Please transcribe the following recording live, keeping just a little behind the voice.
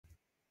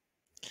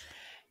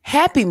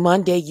Happy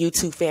Monday,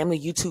 YouTube family,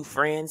 YouTube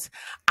friends.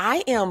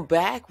 I am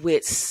back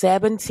with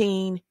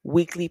 17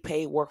 weekly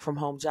paid work from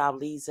home job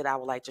leads that I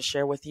would like to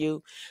share with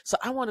you. So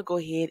I want to go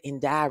ahead and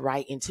dive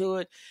right into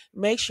it.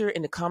 Make sure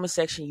in the comment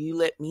section you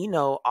let me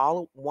know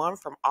all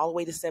the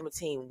way to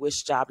 17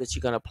 which job that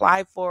you're going to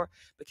apply for,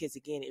 because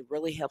again, it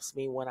really helps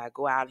me when I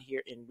go out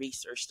here and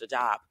research the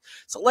job.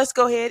 So let's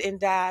go ahead and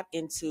dive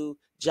into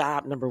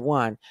job number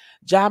one.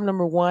 Job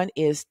number one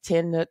is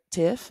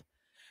tentative.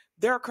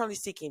 They're currently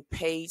seeking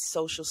paid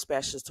social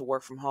specialists to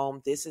work from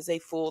home. This is a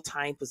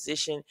full-time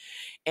position.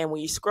 And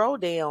when you scroll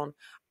down,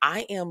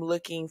 I am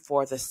looking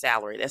for the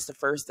salary. That's the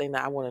first thing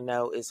that I want to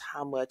know is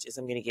how much is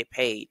I'm going to get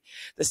paid.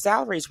 The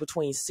salary is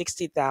between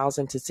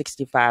 $60,000 to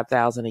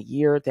 $65,000 a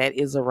year. That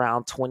is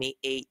around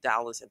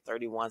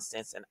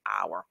 $28.31 an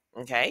hour.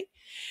 Okay.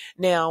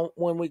 Now,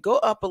 when we go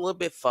up a little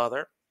bit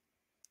further,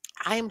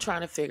 I am trying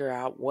to figure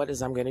out what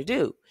is I'm going to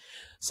do.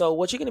 So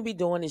what you're going to be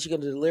doing is you're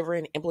going to deliver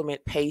and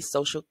implement paid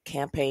social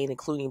campaign,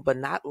 including but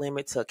not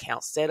limited to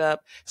account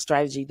setup,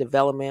 strategy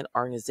development,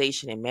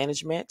 organization, and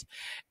management,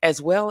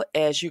 as well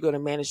as you're going to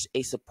manage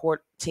a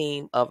support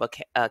team of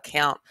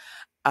account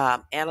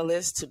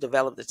analysts to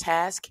develop the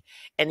task,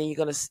 and then you're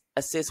going to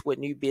assist with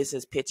new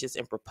business pitches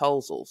and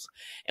proposals.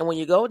 And when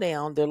you go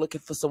down, they're looking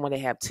for someone to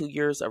have 2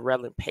 years of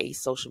relevant paid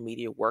social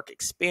media work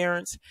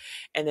experience,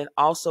 and then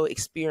also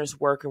experience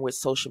working with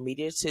social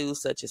media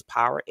tools such as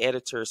Power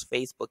Editors,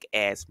 Facebook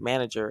Ads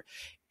Manager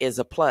is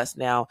a plus.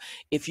 Now,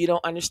 if you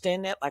don't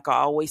understand that, like I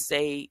always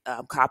say,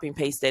 copy and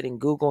paste that in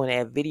Google and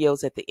add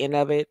videos at the end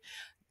of it.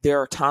 There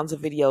are tons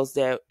of videos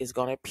that is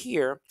going to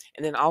appear.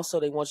 And then also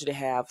they want you to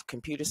have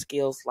computer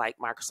skills like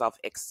Microsoft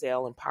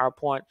Excel and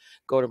PowerPoint.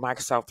 Go to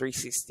Microsoft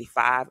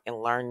 365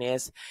 and learn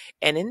this.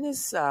 And in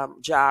this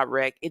job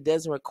rec, it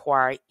doesn't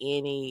require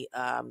any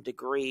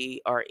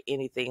degree or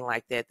anything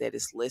like that that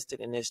is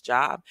listed in this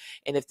job.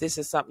 And if this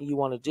is something you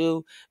want to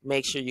do,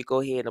 make sure you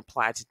go ahead and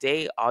apply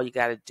today. All you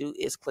got to do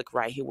is click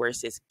right here where it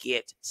says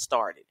get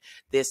started.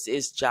 This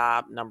is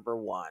job number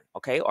one.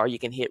 Okay. Or you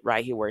can hit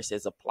right here where it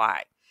says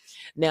apply.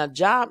 Now,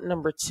 job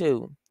number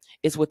two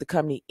is with the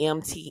company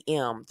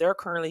MTM. They're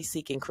currently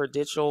seeking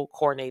credential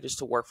coordinators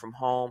to work from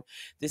home.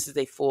 This is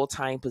a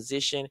full-time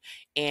position,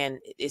 and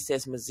it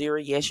says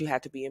Missouri. Yes, you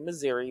have to be in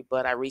Missouri,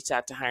 but I reached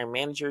out to hiring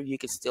manager. You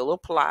can still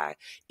apply,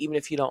 even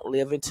if you don't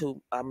live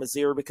into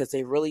Missouri, because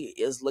they really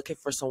is looking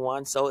for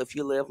someone. So if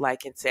you live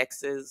like in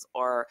Texas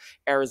or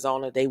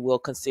Arizona, they will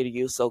consider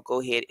you. So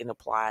go ahead and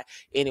apply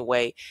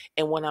anyway.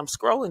 And when I'm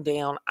scrolling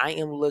down, I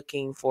am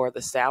looking for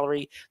the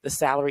salary. The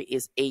salary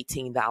is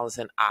 $18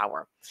 an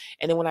hour.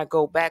 And then when I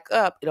go back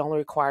up, it only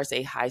requires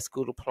a high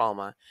school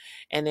diploma.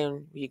 And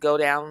then you go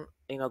down,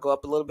 go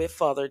up a little bit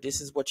further.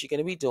 This is what you're going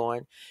to be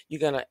doing.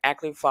 You're going to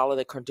actively follow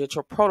the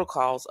credential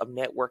protocols of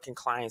networking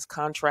clients'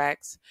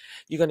 contracts.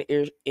 You're going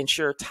to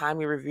ensure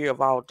timely review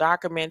of all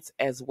documents,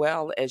 as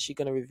well as you're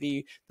going to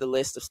review the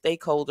list of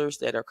stakeholders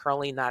that are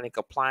currently not in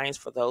compliance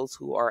for those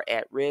who are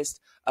at risk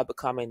of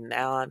becoming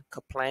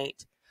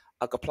non-compliant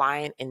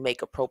and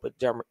make appropriate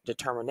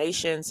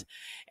determinations.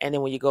 And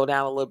then when you go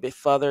down a little bit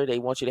further, they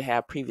want you to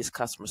have previous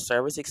customer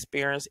service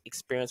experience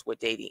with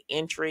data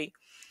entry.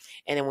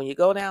 And then when you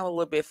go down a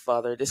little bit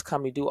further, this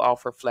company do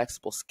offer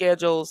flexible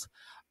schedules,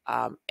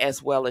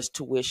 as well as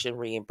tuition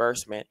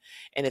reimbursement.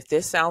 And if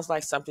this sounds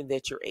like something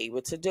that you're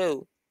able to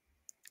do,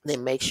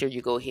 then make sure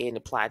you go ahead and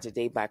apply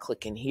today by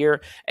clicking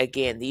here.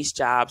 Again, these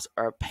jobs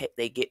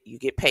you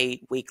get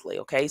paid weekly.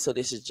 Okay, so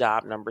this is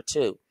job number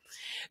two.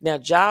 Now,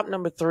 job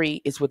number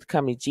three is with the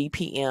company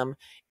GPM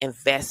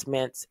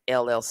Investments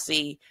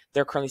LLC.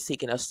 They're currently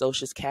seeking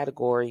associates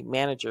category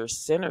manager,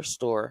 center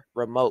store,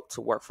 remote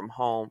to work from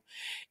home.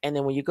 And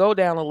then when you go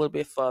down a little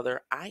bit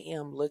further, I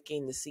am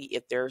looking to see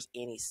if there's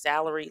any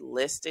salary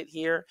listed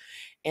here.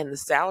 And the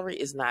salary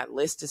is not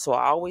listed. So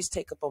I always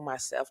take upon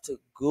myself to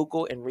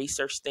Google and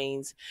research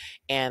things.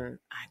 And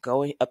I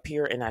go up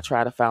here and I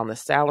try to find the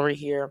salary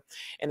here.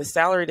 And the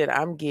salary that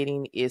I'm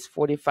getting is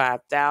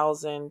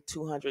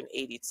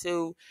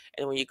 $45,282.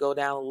 And when you go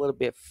down a little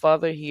bit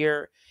further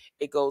here,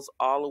 it goes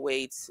all the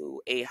way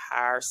to a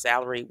higher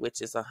salary,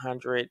 which is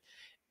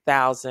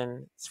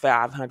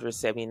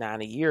 $100,579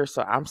 a year.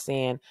 So I'm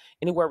saying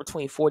anywhere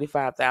between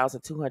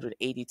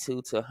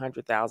 45,282 to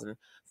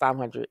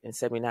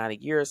 100,579 a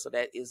year. So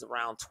that is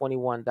around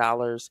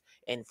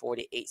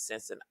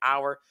 $21.48 an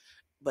hour.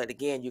 But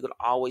again, you can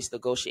always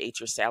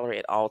negotiate your salary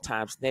at all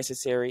times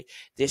necessary.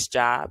 This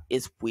job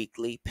is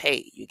weekly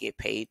paid. You get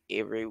paid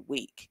every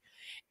week.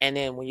 And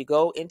then when you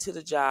go into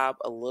the job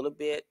a little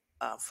bit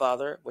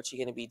further, what you're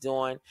going to be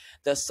doing,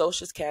 the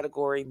associates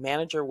category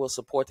manager will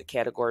support the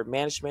category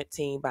management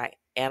team by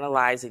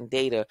analyzing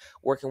data,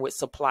 working with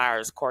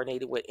suppliers,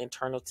 coordinating with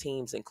internal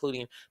teams,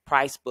 including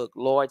price book,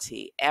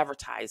 loyalty,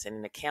 advertising,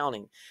 and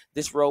accounting.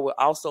 This role will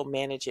also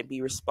manage and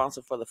be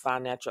responsible for the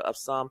financial of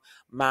some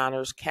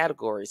minors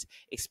categories.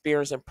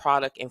 Experience in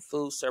product and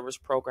food service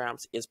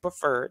programs is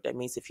preferred. That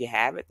means if you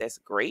have it, that's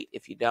great.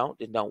 If you don't,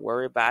 then don't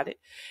worry about it.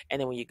 And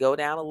then when you go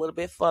down a little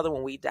bit further,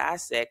 when we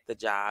dissect the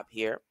job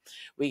here,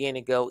 we're going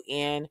to go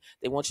in.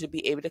 They want you to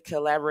be able to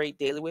collaborate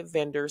daily with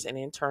vendors and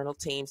internal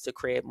teams to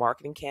create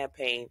marketing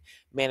campaign,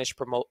 manage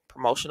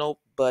promotional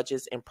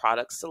budgets and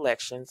product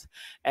selections,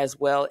 as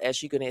well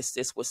as you're going to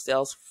assist with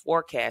sales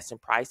forecasts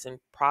and pricing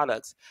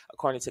products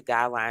according to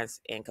guidelines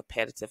and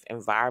competitive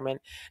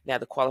environment. Now,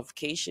 the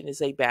qualification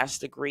is a bachelor's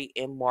degree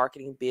in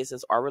marketing,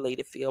 business, or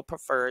related field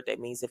preferred. That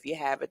means if you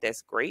have it,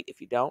 that's great. If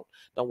you don't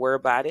worry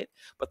about it.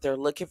 But they're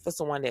looking for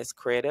someone that's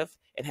creative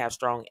and have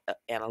strong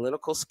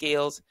analytical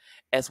skills,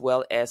 as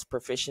well as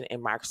proficient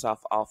in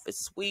Microsoft Office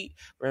Suite.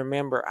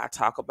 Remember, I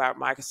talk about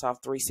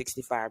Microsoft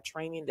 365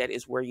 training. That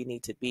is where you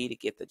need to be to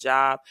get the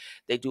job.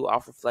 They do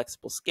offer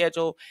flexible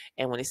schedule.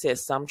 And when it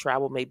says some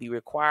travel may be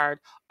required,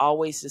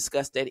 always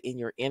discuss that in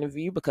your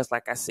interview, because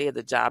like I said,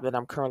 the job that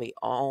I'm currently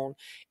on,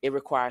 it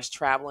requires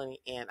traveling,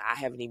 and I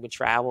haven't even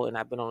traveled, and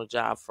I've been on a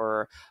job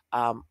for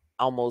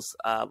almost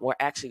well,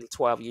 actually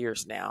 12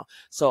 years now.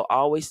 So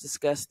always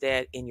discuss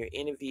that in your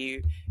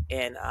interview,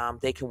 and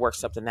they can work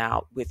something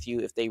out with you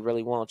if they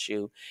really want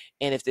you.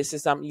 And if this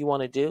is something you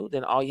want to do,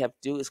 then all you have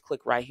to do is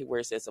click right here where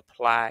it says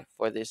apply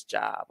for this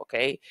job.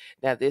 Okay,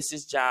 now this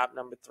is job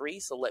number 3,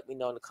 so let me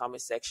know in the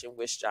comment section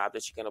which job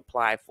that you can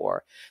apply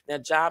for. Now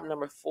job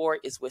number 4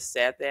 is with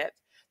Sadat.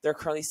 They're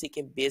currently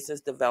seeking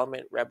business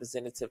development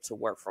representative to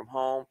work from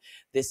home.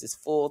 This is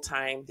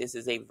full-time. This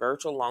is a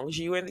virtual. As long as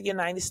you're in the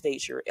United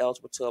States, you're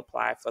eligible to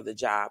apply for the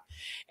job.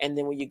 And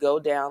then when you go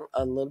down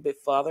a little bit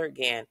further,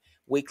 again,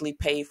 weekly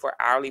pay for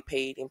hourly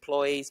paid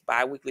employees,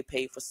 bi-weekly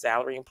pay for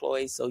salary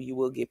employees, so you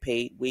will get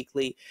paid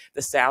weekly.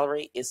 The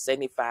salary is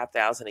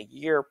 $75,000 a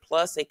year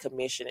plus a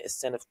commission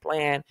incentive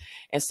plan,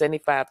 and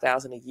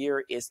 $75,000 a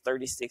year is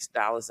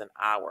 $36 an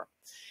hour.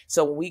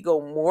 So when we go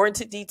more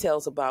into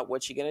details about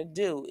what you're going to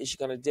do, is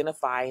you're going to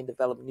identify and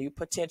develop new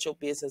potential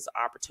business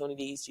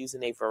opportunities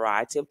using a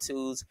variety of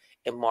tools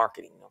in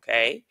marketing,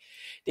 okay?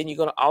 Then you're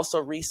going to also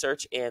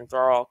research and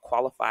thorough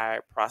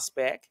qualified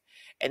prospect.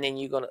 And then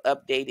you're going to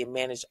update and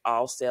manage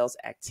all sales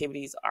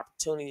activities,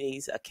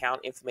 opportunities,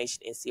 account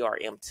information, and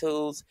CRM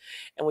tools.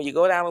 And when you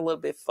go down a little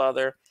bit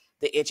further,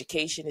 the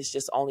education is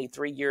just only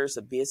 3 years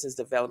of business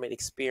development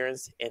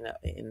experience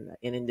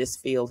in this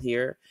field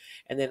here.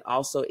 And then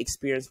also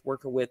experience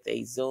working with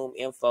a Zoom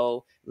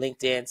Info,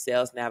 LinkedIn,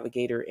 Sales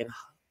Navigator, and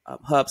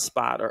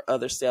HubSpot or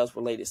other sales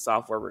related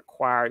software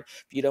required.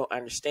 If you don't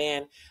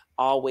understand,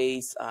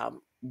 always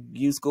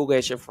use Google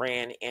as your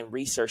friend and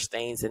research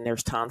things, and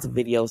there's tons of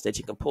videos that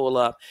you can pull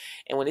up.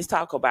 And when it's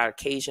talk about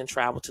occasion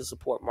travel to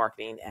support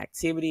marketing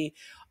activity,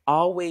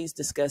 always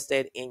discuss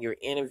that in your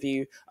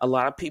interview. A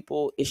lot of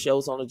people, it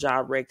shows on the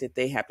job rec that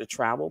they have to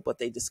travel, but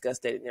they discuss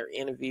that in their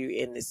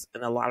interview,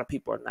 and a lot of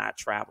people are not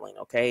traveling.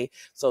 Okay,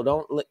 so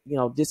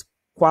don't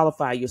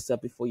disqualify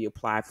yourself before you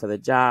apply for the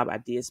job. I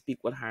did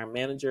speak with hiring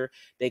manager.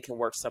 They can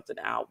work something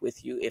out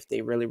with you. If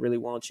they really, really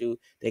want you,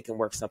 they can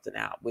work something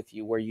out with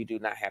you where you do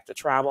not have to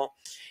travel.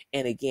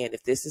 And again,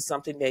 if this is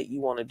something that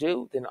you want to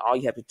do, then all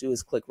you have to do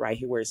is click right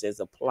here where it says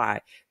apply.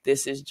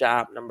 This is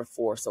job number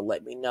 4. So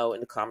let me know in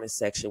the comment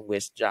section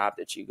which job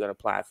that you're going to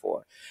apply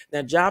for.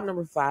 Now, job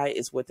number 5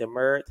 is with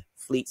Emerth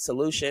Fleet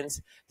Solutions.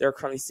 They're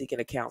currently seeking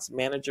accounts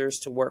managers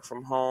to work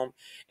from home.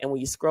 And when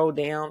you scroll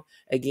down,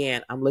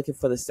 again, I'm looking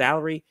for the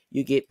salary.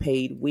 You get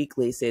paid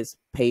weekly. It says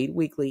paid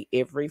weekly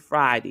every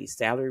Friday.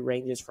 Salary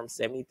ranges from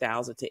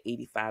 $70,000 to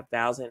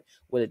 $85,000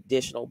 with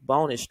additional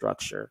bonus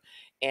structure.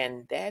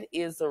 And that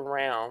is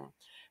around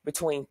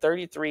between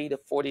 $33 to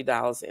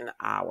 $40 an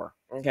hour.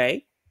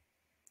 Okay.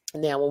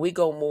 Now, when we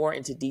go more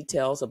into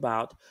details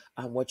about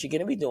what you're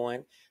going to be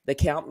doing, the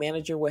account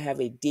manager will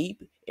have a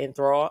deep and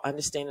thorough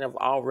understanding of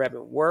all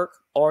relevant work,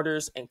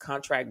 orders, and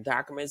contract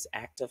documents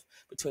active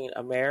between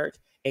Amerit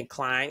and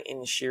client, and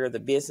ensure the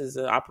business is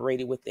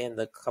operating within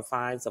the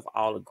confines of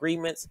all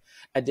agreements,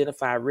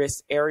 identify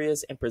risk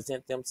areas, and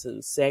present them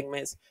to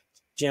segments,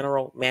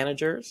 general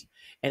managers.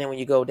 And then when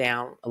you go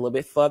down a little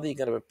bit further, you're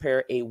going to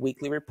prepare a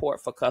weekly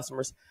report for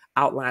customers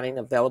outlining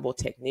available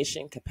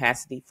technician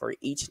capacity for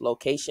each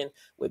location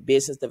with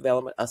business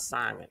development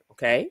assignment.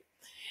 Okay.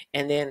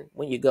 And then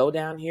when you go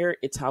down here,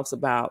 it talks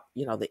about,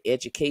 the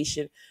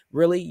education.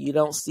 Really, you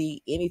don't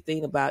see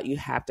anything about you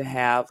have to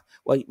have,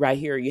 well, right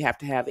here, you have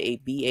to have a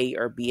BA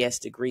or BS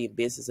degree in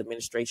business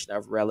administration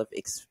of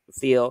relevant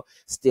field.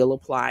 Still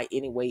apply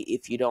anyway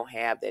if you don't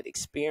have that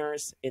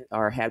experience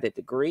or have that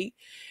degree.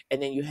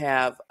 And then you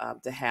have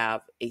to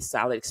have a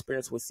solid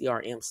experience with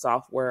CRM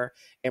software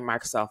and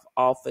Microsoft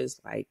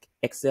Office like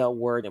Excel,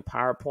 Word, and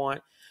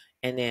PowerPoint.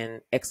 and then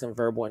excellent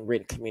verbal and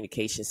written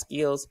communication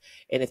skills.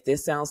 And if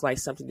this sounds like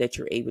something that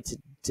you're able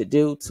to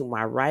do, to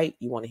my right,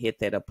 you want to hit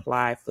that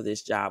apply for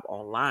this job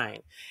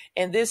online.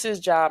 And this is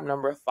job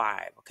number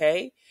 5,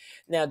 okay?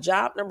 Now,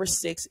 job number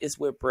 6 is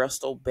with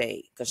Bristol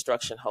Bay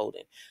Construction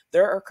Holding. They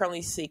are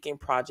currently seeking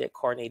project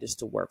coordinators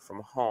to work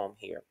from home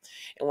here.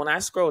 And when I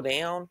scroll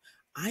down,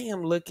 I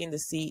am looking to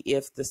see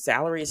if the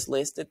salary is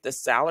listed. The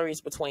salary is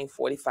between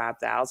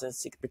 45,000 and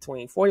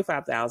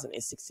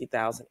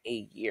 60,000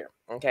 a year.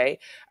 Okay,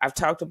 I've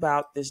talked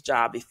about this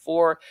job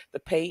before. The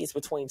pay is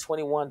between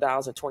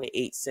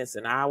 $21.28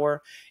 an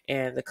hour,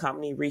 and the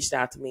company reached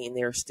out to me, and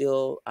they're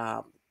still,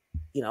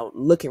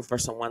 looking for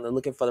someone. They're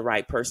looking for the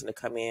right person to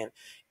come in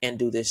and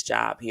do this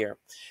job here.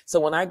 So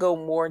when I go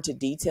more into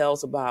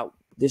details about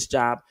this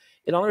job,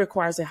 it only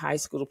requires a high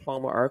school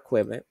diploma or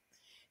equivalent.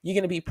 You're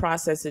going to be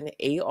processing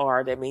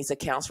AR, that means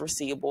accounts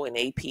receivable, and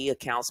AP,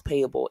 accounts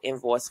payable,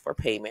 invoice for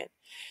payment.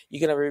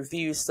 You're going to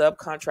review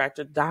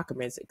subcontractor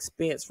documents,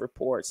 expense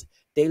reports,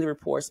 daily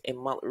reports, and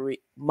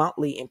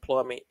monthly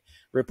employment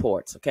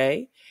reports,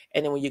 okay?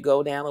 And then when you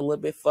go down a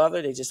little bit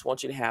further, they just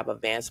want you to have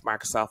advanced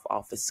Microsoft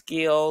Office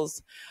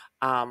skills,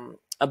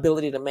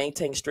 ability to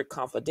maintain strict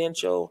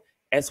confidential,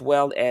 as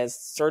well as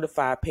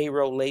certified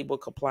payroll label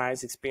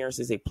compliance experience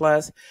is a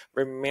plus.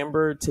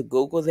 Remember to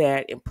Google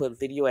that and put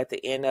video at the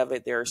end of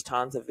it. There's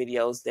tons of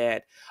videos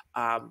that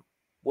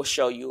will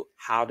show you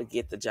how to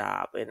get the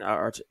job and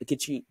or to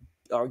get you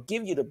or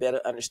give you the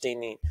better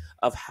understanding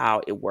of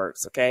how it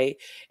works, okay?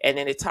 And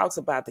then it talks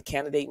about the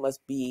candidate must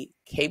be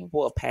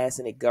capable of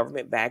passing a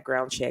government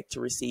background check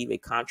to receive a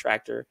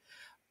contractor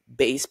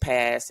base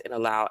pass and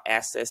allow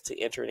access to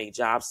entering a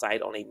job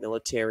site on a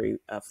military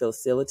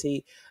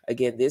facility.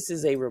 Again, this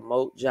is a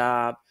remote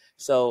job,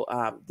 so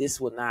this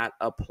will not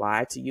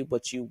apply to you,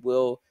 but you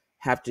will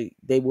have to,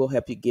 they will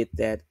help you get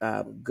that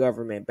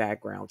government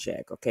background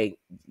check, okay?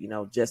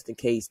 Just in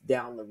case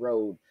down the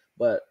road.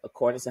 But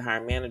according to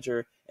hiring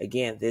manager,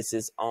 again, this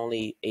is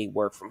only a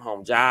work from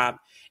home job.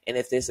 And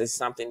if this is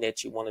something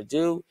that you want to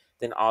do,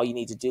 then all you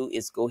need to do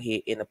is go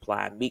ahead and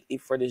apply immediately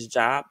for this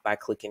job by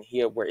clicking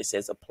here where it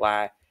says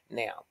apply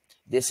now.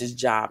 This is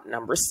job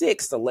number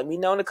 6. So let me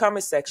know in the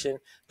comment section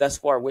thus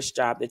far which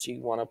job that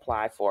you want to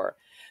apply for.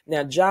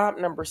 Now, job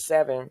number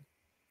 7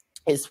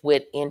 is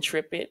with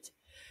Intrepid.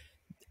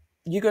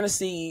 You're going to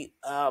see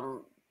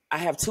I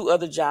have 2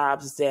 other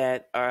jobs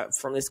that are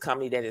from this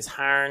company that is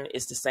hiring.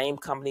 It's the same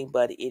company,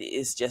 but it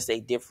is just a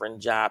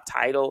different job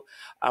title.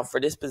 For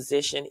this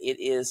position, it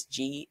is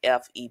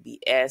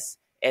GFEBS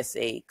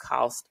SA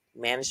Cost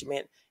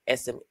Management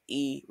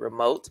SME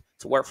Remote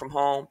to work from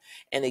home.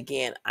 And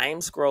again, I'm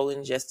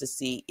scrolling just to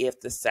see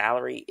if the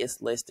salary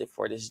is listed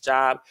for this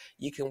job.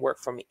 You can work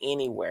from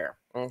anywhere,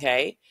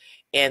 okay?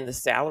 And the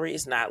salary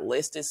is not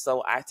listed,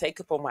 so I take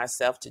it upon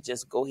myself to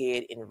just go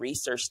ahead and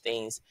research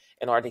things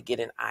in order to get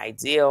an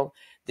idea.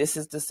 This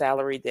is the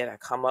salary that I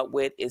come up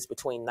with. Is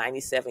between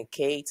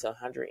 $97K to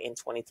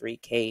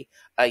 $123K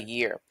a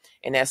year,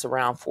 and that's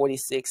around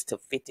 $46 to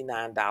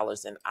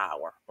 $59 an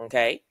hour,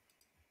 okay?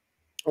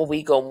 When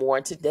we go more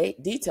into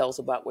details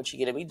about what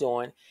you're going to be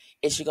doing,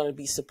 is you're going to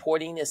be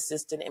supporting,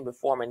 assisting, and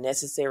performing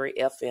necessary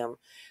FM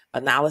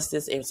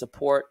analysis and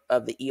support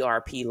of the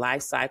ERP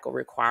lifecycle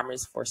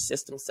requirements for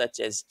systems such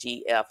as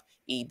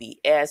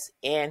GFEBS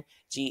and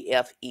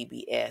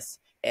GFEBS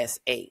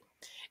SA.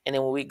 And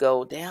then when we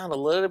go down a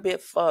little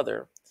bit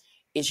further,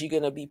 is you're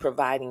going to be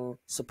providing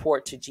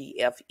support to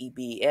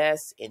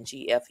GFEBS and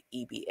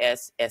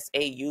GFEBS SA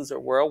user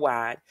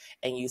worldwide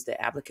and use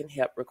the applicant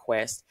help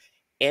request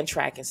and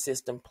tracking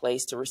system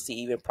placed to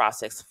receive and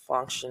process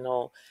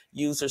functional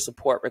user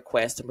support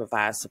requests to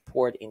provide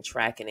support in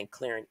tracking and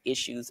clearing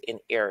issues and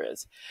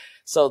errors.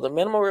 So the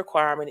minimum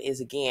requirement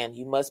is, again,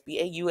 you must be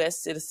a U.S.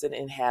 citizen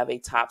and have a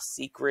top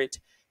secret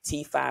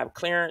T5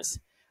 clearance.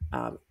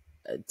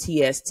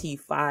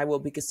 TST5 will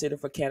be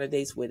considered for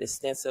candidates with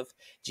extensive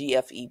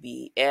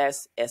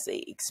GFEBS SA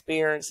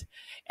experience.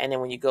 And then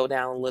when you go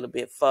down a little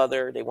bit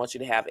further, they want you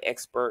to have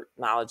expert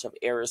knowledge of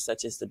areas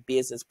such as the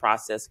business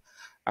process,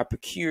 are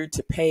procured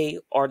to pay,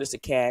 orders to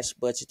cash,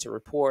 budget to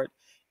report,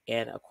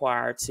 and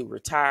acquire to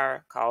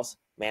retire, cost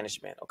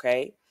management,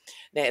 okay?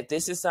 Now, if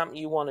this is something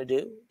you want to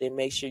do, then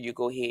make sure you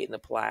go ahead and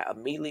apply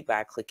immediately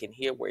by clicking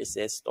here where it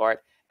says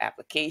start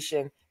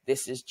application.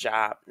 This is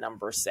job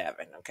number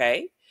 7,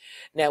 okay?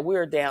 Now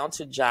we're down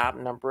to job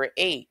number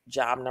 8.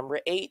 Job number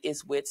 8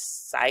 is with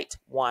Site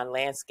One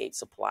Landscape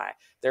Supply.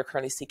 They're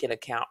currently seeking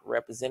account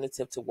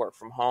representative to work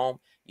from home.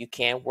 You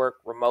can work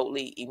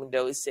remotely, even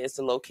though it says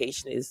the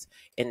location is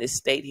in this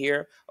state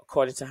here.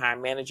 According to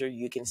hiring manager,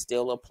 you can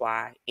still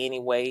apply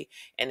anyway.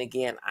 And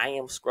again, I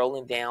am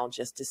scrolling down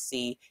just to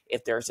see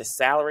if there's a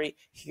salary.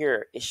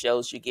 Here it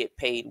shows you get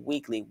paid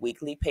weekly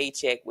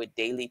paycheck with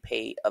daily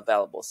pay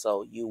available.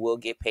 So you will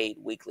get paid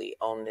weekly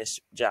on this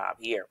job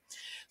here.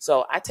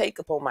 So I take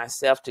upon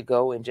myself to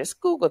go and just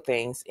Google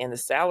things, and the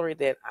salary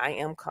that I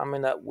am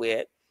coming up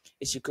with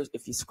is,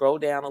 if you scroll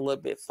down a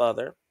little bit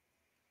further,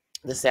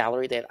 the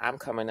salary that I'm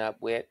coming up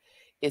with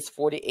is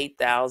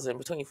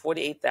between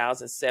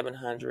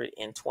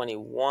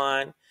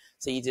 48,721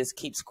 So you just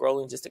keep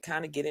scrolling just to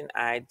kind of get an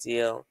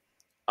idea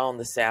on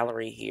the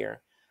salary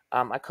here.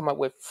 I come up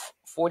with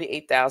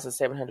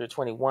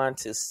 48,721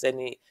 to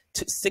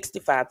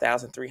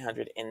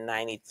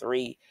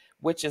 65,393,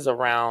 which is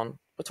around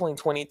between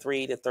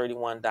 $23 to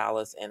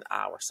 $31 an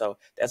hour. So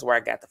that's where I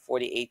got the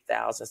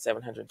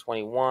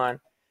 48,721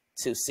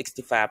 to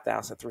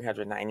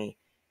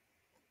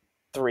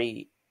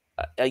 65,393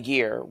 a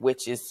year,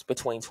 which is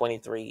between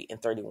 23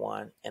 and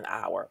 31 an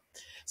hour.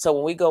 So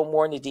when we go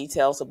more into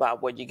details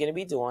about what you're going to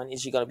be doing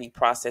is you're going to be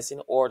processing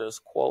orders,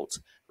 quotes,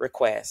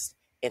 requests,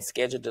 and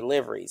schedule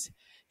deliveries.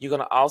 You're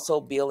going to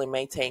also build and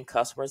maintain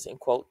customers and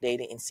quote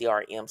data in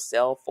CRM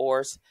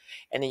Salesforce.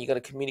 And then you're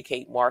going to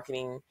communicate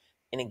marketing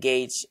and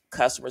engage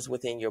customers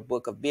within your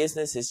book of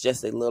business. It's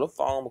just a little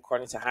phone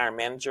according to hiring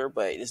manager,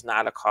 but it's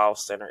not a call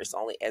center. It's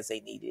only as they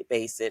need it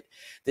basic.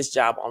 This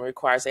job only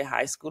requires a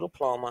high school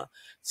diploma.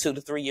 2 to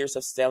 3 years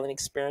of selling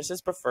experience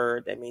is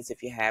preferred. That means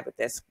if you have it,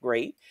 that's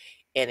great.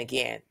 And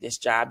again, this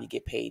job, you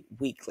get paid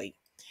weekly.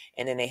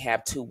 And then they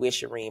have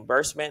tuition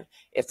reimbursement.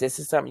 If this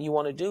is something you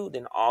want to do,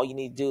 then all you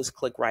need to do is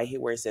click right here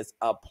where it says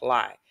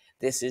apply.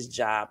 This is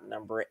job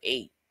number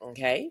 8.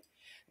 Okay.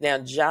 Now,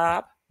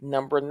 job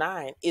number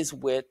 9 is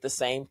with the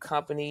same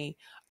company.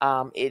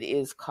 It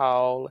is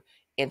called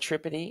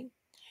Intrepidity.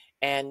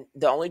 And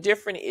the only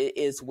difference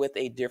is with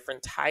a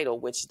different title,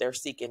 which they're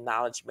seeking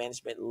knowledge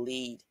management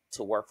lead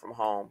to work from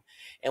home.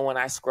 And when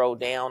I scroll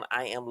down,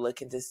 I am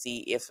looking to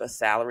see if a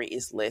salary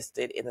is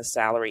listed, and the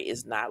salary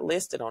is not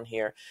listed on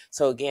here.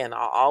 So again,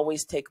 I'll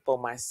always take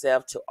upon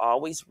myself to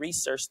always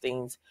research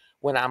things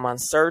when I'm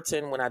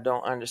uncertain, when I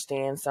don't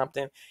understand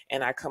something,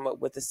 and I come up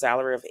with a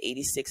salary of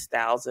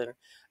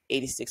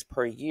 $86,086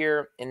 per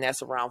year, and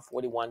that's around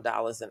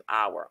 $41 an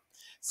hour.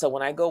 So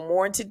when I go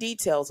more into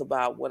details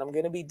about what I'm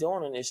going to be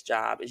doing on this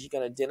job is you're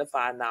going to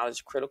identify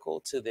knowledge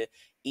critical to the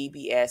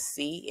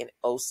EBSC and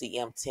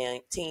OCM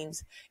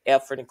teams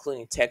effort,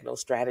 including techno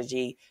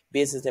strategy,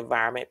 business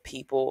environment,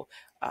 people,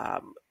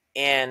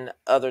 and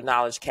other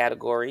knowledge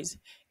categories.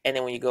 And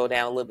then when you go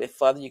down a little bit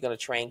further, you're going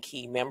to train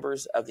key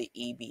members of the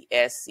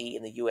EBSC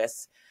in the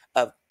U.S.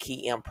 of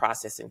key M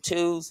processing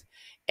tools.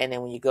 And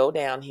then when you go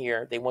down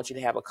here, they want you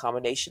to have a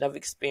combination of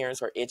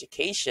experience or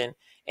education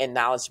and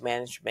knowledge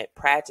management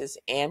practice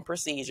and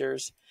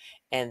procedures.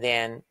 And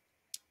then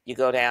you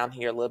go down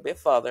here a little bit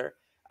further.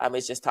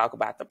 It's just talk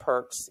about the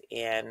perks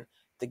and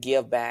the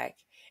give back.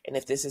 And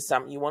if this is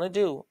something you want to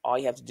do, all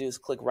you have to do is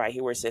click right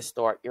here where it says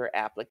start your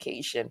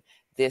application.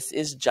 This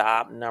is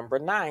job number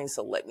 9.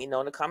 So let me know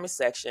in the comment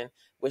section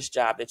which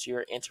job that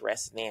you're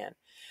interested in.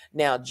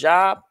 Now,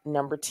 job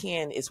number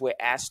 10 is with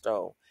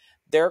Astro.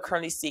 They're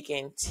currently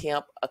seeking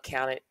temp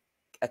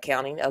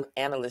accounting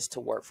analyst to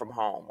work from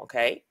home.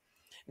 Okay.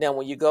 Now,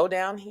 when you go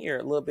down here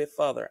a little bit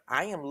further,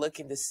 I am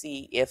looking to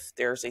see if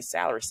there's a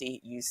salary. See,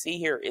 you see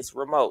here it's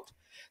remote.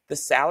 The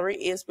salary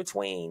is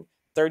between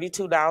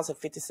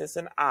 $32.50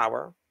 an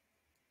hour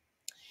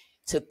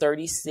to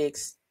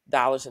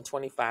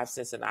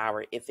 $36.25 an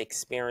hour if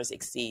experience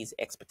exceeds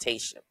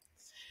expectation.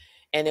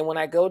 And then when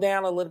I go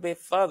down a little bit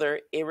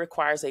further, it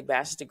requires a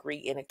bachelor's degree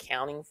in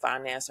accounting,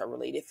 finance, or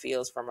related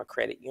fields from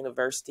accredited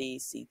university,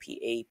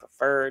 CPA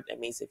preferred. That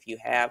means if you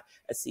have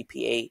a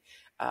CPA,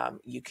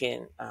 you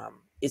can,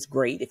 it's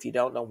great. If you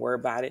don't worry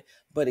about it.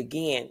 But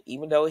again,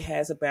 even though it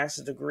has a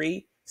bachelor's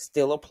degree,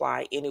 still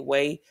apply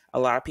anyway. A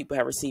lot of people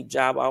have received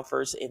job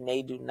offers and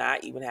they do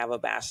not even have a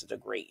bachelor's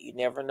degree. You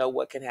never know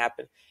what can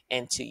happen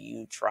until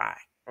you try.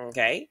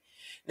 Okay.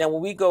 Now,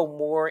 when we go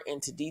more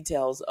into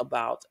details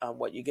about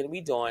what you're going to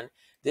be doing,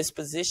 this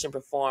position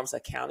performs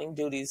accounting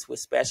duties with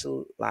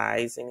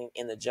specializing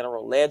in the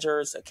general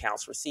ledgers,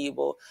 accounts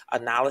receivable,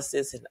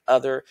 analysis, and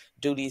other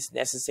duties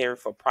necessary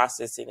for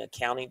processing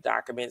accounting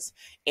documents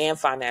and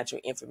financial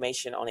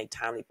information on a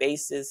timely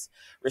basis,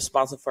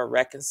 responsible for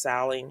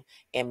reconciling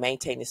and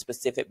maintaining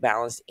specific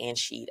balance and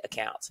sheet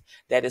accounts.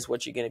 That is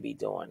what you're going to be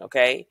doing,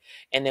 okay?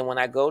 And then when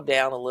I go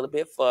down a little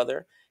bit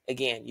further,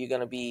 again, you're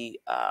going to be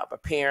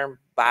preparing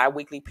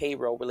bi-weekly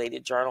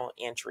payroll-related journal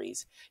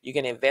entries. You're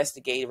going to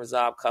investigate and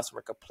resolve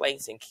customer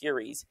complaints and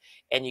queries,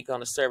 and you're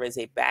going to serve as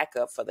a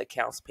backup for the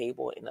accounts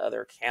payable and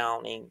other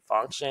accounting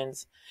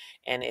functions.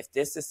 And if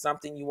this is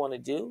something you want to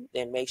do,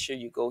 then make sure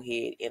you go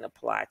ahead and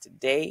apply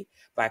today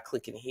by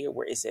clicking here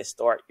where it says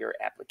start your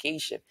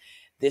application.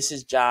 This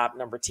is job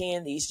number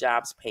 10. These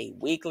jobs pay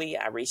weekly.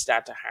 I reached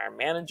out to hiring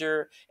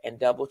manager and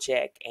double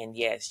check, and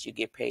yes, you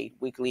get paid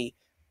weekly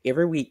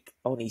every week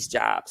on these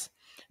jobs.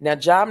 Now,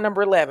 job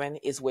number 11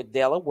 is with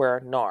Delaware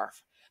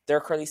North.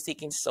 They're currently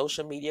seeking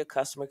social media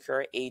customer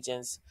care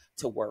agents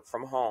to work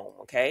from home,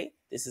 okay?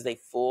 This is a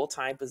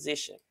full-time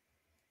position.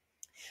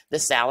 The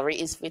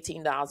salary is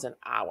 $15 an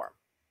hour,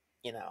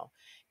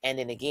 and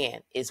then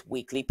again, it's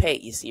weekly pay.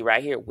 You see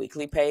right here,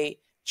 weekly pay,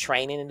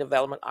 training and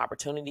development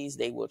opportunities.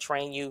 They will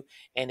train you,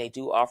 and they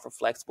do offer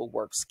flexible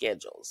work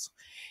schedules.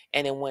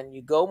 And then when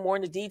you go more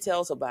into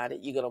details about it,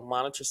 you're going to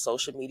monitor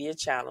social media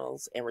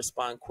channels and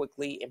respond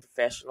quickly and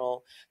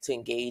professional to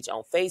engage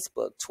on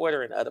Facebook,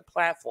 Twitter, and other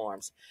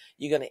platforms.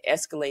 You're going to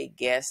escalate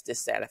guest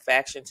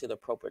dissatisfaction to the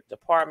appropriate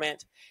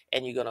department,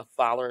 and you're going to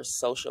follow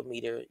social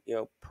media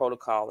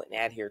protocol and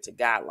adhere to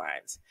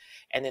guidelines.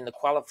 And then the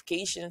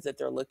qualifications that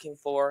they're looking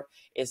for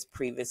is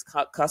previous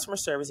customer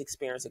service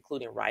experience,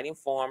 including writing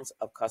forms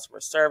of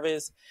customer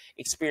service,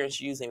 experience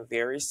using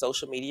various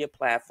social media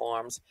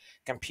platforms,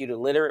 computer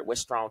literate with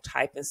strong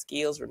typing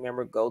skills.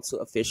 Remember, go to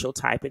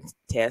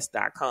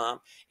officialtypingtest.com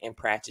and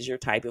practice your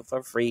typing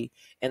for free,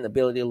 and the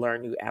ability to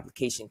learn new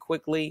application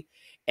quickly.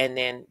 And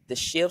then the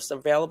shifts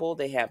available,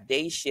 they have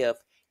day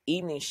shift,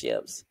 evening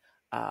shifts,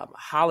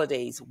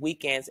 holidays,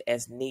 weekends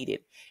as needed.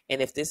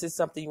 And if this is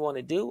something you want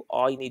to do,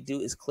 all you need to do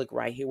is click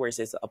right here where it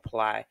says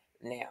apply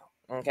now.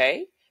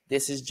 Okay,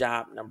 this is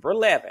job number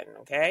 11.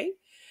 Okay,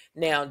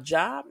 now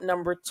job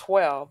number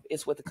 12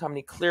 is with the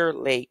company Clear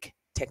Lake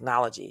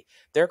Technology.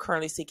 They're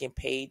currently seeking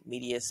paid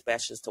media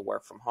specialists to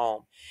work from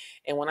home.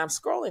 And when I'm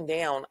scrolling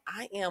down,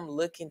 I am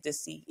looking to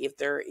see if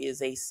there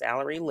is a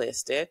salary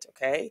listed.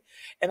 Okay,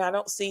 and I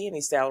don't see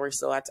any salary,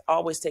 so I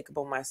always take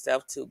upon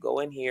myself to go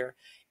in here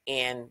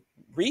and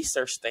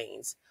research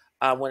things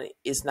when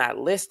it's not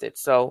listed.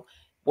 So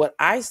what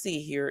I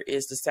see here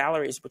is the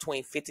salary is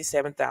between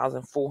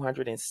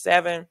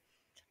 $57,407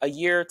 a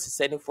year to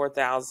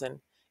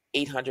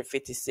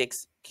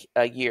 $74,856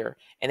 a year,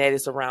 and that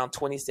is around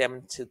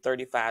 $27 to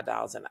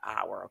 $35 an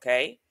hour.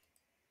 Okay,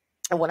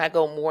 and when I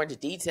go more into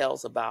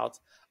details about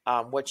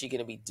what you're going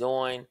to be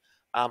doing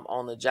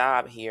on the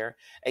job here,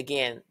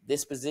 again,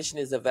 this position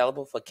is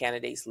available for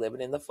candidates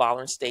living in the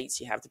following states.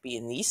 You have to be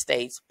in these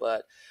states,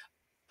 but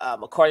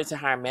according to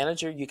hiring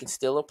manager, you can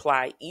still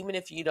apply even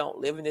if you don't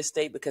live in this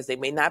state, because they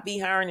may not be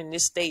hiring in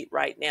this state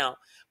right now.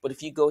 But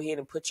if you go ahead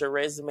and put your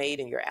resume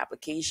and your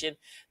application,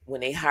 when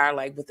they hire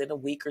like within a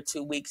week or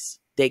 2 weeks,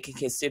 they can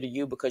consider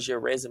you because your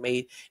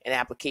resume and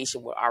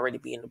application will already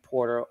be in the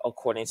portal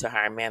according to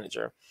hiring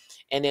manager.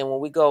 And then when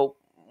we go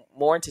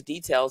more into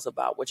details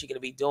about what you're going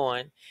to be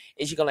doing,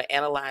 is you're going to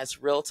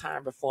analyze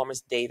real-time performance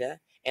data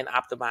and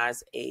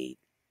optimize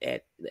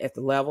at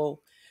the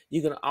level.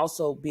 You can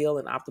also build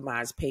and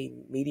optimize paid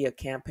media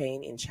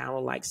campaign in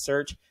channel like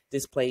search,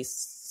 display,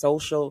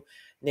 social,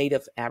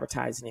 native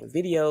advertising and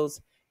videos,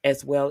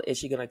 as well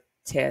as you're going to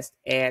test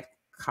ad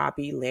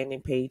copy,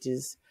 landing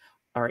pages,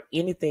 or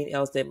anything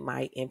else that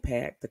might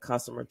impact the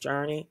customer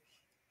journey.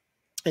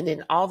 And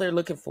then all they're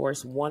looking for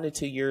is 1 to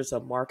 2 years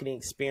of marketing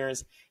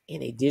experience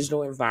in a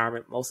digital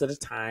environment, most of the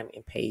time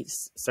in paid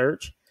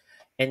search.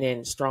 And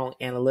then strong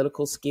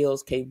analytical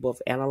skills capable of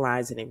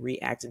analyzing and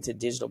reacting to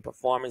digital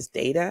performance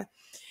data.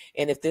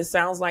 And if this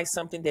sounds like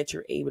something that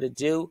you're able to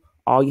do,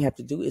 all you have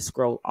to do is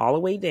scroll all the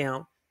way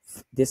down.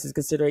 This is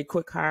considered a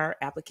quick hire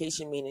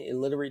application, meaning it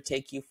literally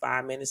take you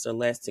 5 minutes or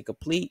less to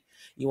complete.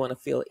 You want to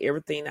fill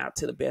everything out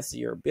to the best of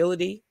your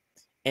ability.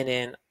 And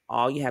then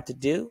all you have to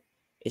do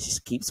is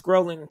just keep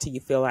scrolling until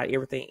you fill out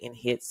everything and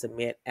hit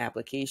submit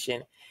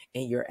application.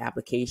 And your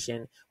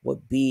application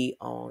will be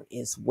on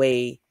its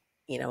way,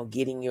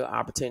 getting your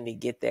opportunity to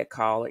get that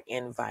call or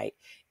invite.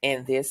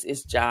 And this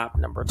is job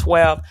number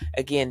 12.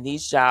 Again,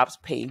 these jobs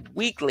pay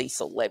weekly.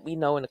 So let me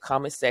know in the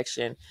comment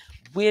section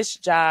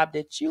which job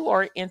that you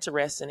are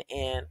interested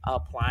in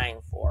applying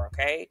for.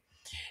 Okay.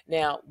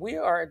 Now, we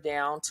are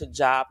down to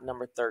job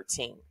number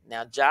 13.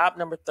 Now, job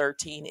number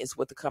 13 is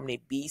with the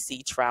company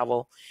BC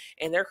Travel,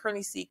 and they're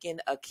currently seeking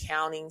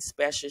accounting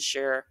specialist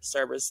share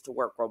service to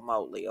work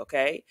remotely,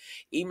 okay?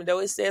 Even though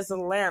it says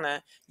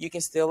Atlanta, you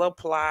can still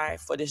apply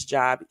for this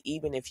job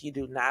even if you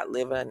do not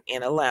live in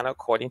Atlanta,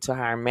 according to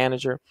hiring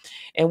manager.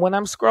 And when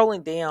I'm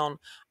scrolling down,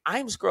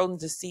 I'm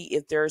scrolling to see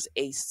if there's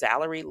a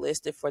salary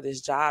listed for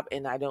this job,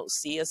 and I don't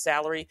see a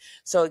salary.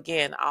 So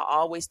again, I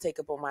always take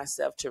upon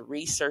myself to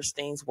research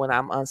things when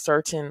I'm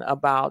uncertain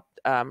about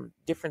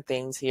different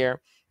things here.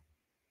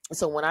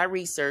 So when I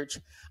research,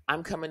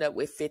 I'm coming up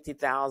with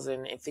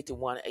 50,000 and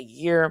 51 a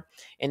year,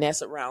 and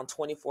that's around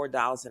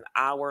 $24 an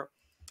hour.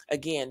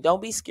 Again,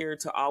 don't be scared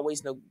to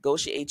always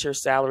negotiate your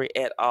salary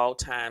at all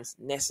times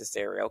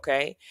necessary,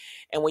 okay?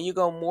 And when you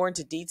go more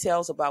into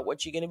details about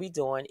what you're going to be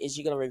doing, is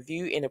you're going to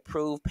review and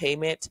approve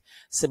payment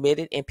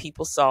submitted in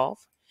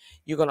PeopleSoft.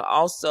 You're going to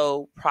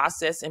also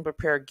process and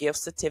prepare gift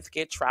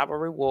certificate, travel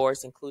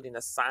rewards, including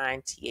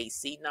assigned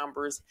TAC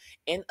numbers,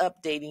 and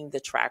updating the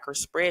tracker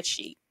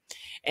spreadsheet.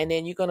 And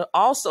then you're going to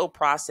also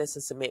process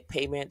and submit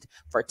payment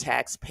for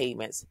tax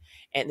payments.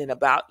 And then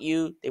about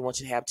you, they want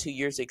you to have 2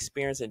 years of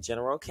experience in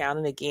general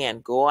accounting.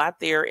 Again, go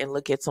out there and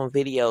look at some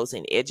videos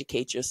and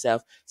educate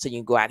yourself so you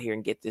can go out here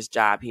and get this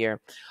job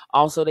here.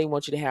 Also, they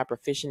want you to have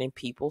proficient in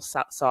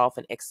PeopleSoft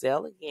and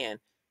Excel. Again,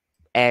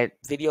 add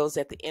videos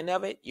at the end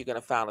of it. You're going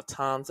to find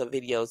tons of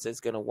videos that's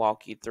going to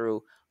walk you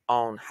through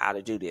on how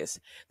to do this.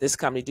 This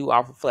company do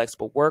offer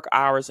flexible work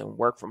hours and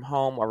work from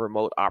home or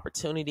remote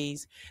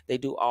opportunities. They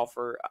do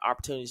offer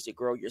opportunities to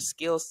grow your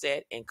skill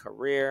set and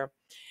career.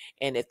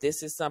 And if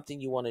this is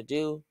something you want to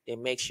do,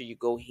 then make sure you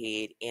go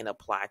ahead and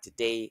apply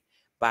today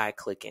by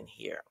clicking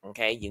here.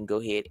 Okay, you can go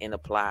ahead and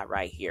apply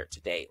right here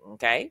today.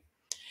 Okay,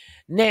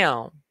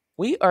 now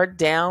we are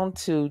down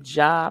to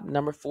job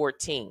number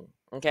 14.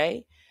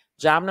 Okay,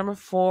 job number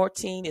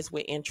 14 is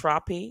with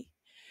Entropy.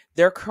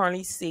 They're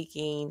currently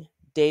seeking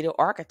data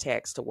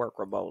architects to work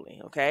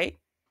remotely. Okay,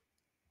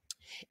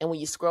 and when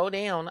you scroll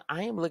down,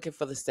 I am looking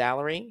for the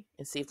salary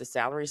and see if the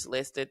salary is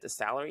listed. The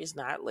salary is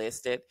not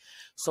listed.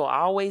 So I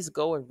always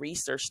go and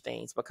research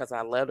things because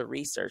I love to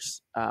research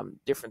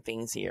different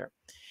things here.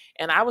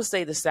 And I would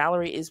say the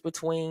salary is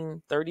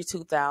between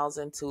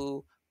 32,000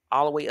 to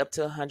all the way up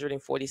to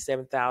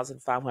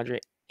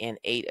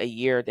 147,508 a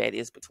year. That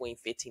is between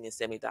 15 and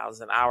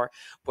 70,000 an hour.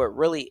 But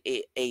really,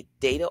 a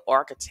data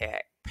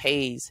architect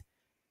pays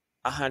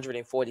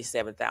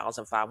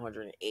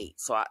 147,508.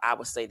 So I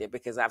would say that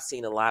because I've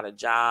seen a lot of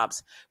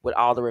jobs with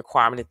all the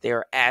requirement that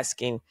they're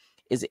asking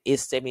is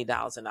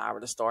 $70 an hour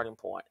the starting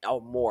point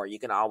or more. You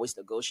can always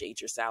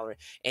negotiate your salary.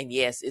 And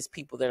yes, it's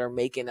people that are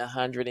making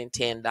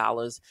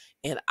 $110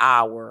 an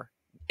hour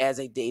as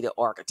a data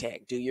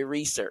architect. Do your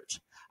research.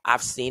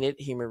 I've seen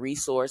it. Human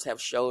resource have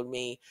showed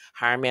me,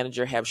 hiring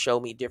manager have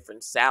showed me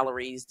different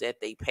salaries that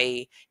they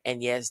pay.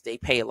 And yes, they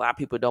pay. A lot of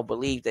people don't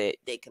believe that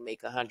they can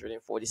make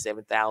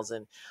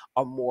 147,000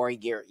 or more a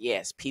year.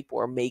 Yes, people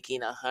are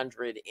making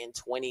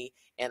 120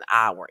 an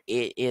hour.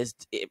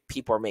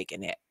 People are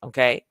making that.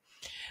 Okay.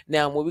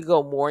 Now, when we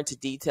go more into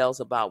details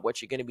about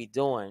what you're going to be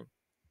doing,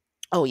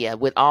 oh yeah,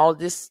 with all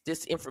this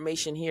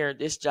information here,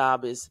 this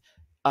job is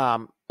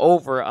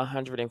over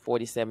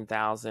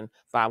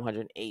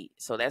 147,508.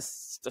 So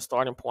that's the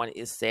starting point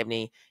is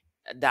 $70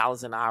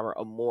 an hour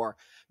or more,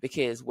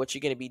 because what you're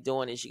going to be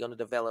doing is you're going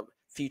to develop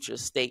future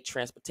state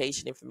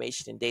transportation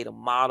information and data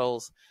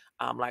models,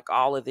 like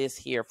all of this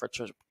here for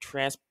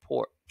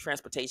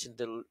transportation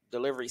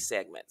delivery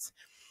segments.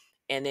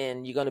 And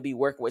then you're going to be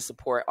working with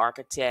support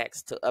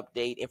architects to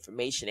update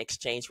information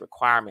exchange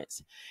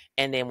requirements.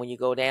 And then when you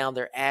go down,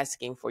 they're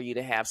asking for you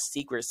to have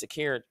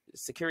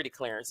security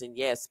clearance. And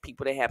yes,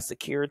 people that have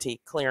security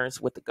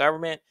clearance with the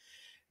government,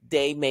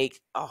 they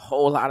make a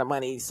whole lot of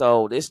money.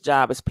 So this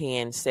job is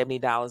paying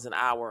 $70 an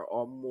hour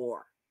or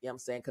more. You know what I'm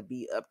saying? Could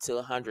be up to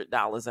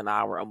 $100 an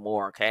hour or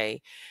more,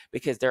 okay?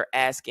 Because they're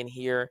asking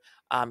here,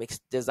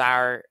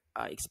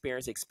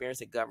 experience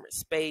in government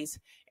space.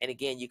 And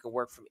again, you can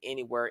work from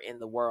anywhere in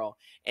the world.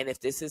 And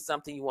if this is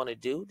something you want to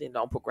do, then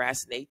don't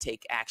procrastinate.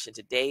 Take action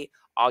today.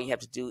 All you have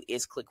to do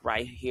is click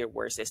right here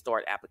where it says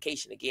start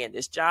application. Again,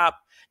 this job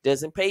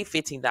doesn't pay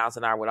 $15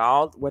 an hour. With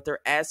all what they're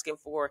asking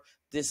for,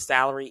 this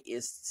salary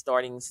is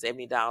starting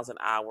 $70 an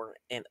hour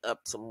and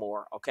up to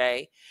more.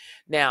 Okay.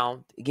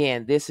 Now,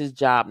 again, this is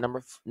job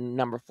number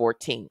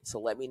 14. So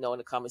let me know in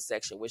the comment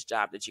section which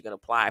job that you're going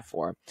to apply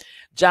for.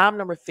 Job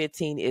number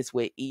 15 is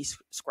with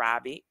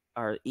eScribers.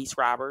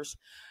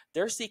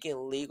 They're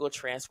seeking legal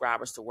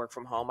transcribers to work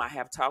from home. I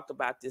have talked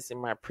about this in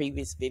my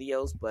previous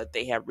videos, but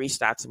they have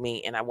reached out to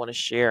me and I want to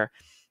share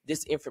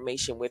this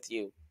information with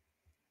you.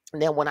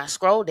 Now, when I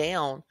scroll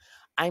down,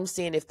 I'm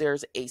seeing if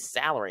there's a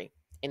salary,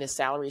 and the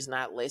salary is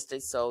not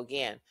listed. So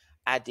again,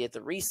 I did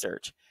the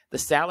research. The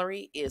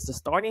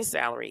starting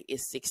salary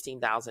is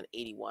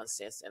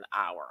 $16.81 an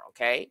hour.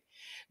 Okay.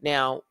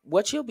 Now,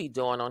 what you'll be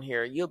doing on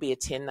here, you'll be a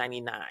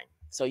 1099.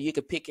 So you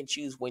can pick and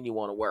choose when you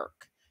want to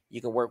work. You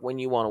can work when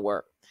you want to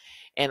work.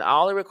 And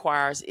all it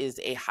requires is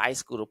a high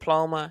school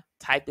diploma,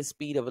 typing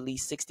speed of at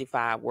least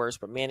 65 words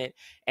per minute,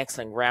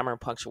 excellent grammar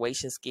and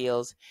punctuation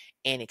skills,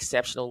 and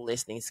exceptional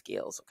listening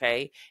skills,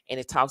 okay? And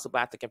it talks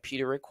about the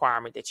computer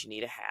requirement that you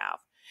need to have.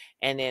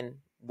 And then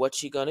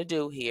what you're going to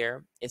do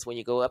here is when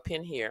you go up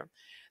in here,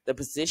 the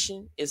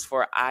position is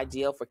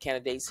ideal for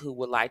candidates who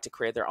would like to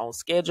create their own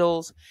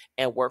schedules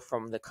and work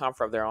from the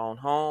comfort of their own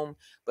home,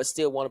 but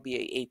still want to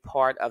be a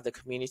part of the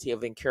community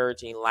of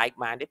encouraging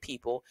like-minded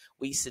people.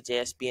 We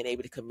suggest being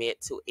able to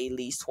commit to at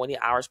least 20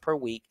 hours per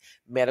week.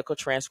 Medical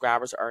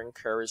transcribers are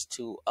encouraged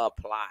to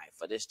apply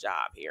for this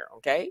job here,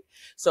 okay?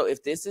 So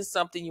if this is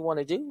something you want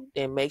to do,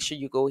 then make sure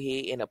you go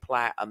ahead and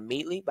apply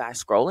immediately by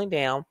scrolling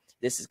down.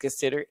 This is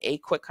considered a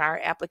quick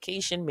hire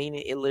application,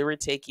 meaning it literally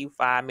take you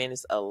 5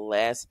 minutes or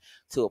less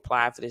to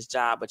apply for this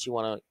job. But you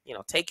want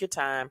to, take your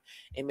time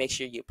and make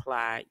sure you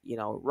apply,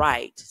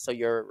 right, so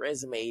your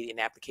resume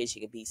and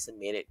application can be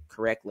submitted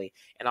correctly.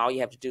 And all you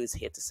have to do is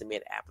hit the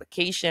submit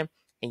application,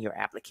 and your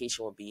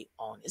application will be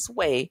on its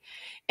way.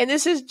 And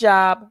this is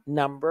job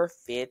number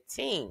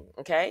 15.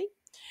 Okay.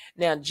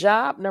 Now,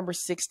 job number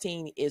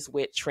 16 is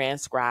with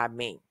Transcribe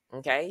Me.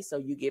 Okay. So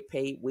you get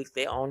paid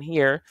weekly on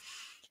here.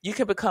 You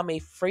can become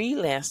a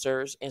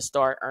freelancer and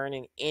start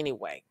earning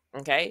anyway.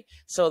 Okay,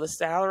 so the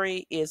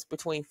salary is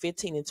between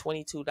 $15 and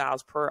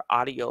 $22 per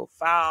audio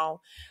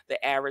file.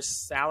 The average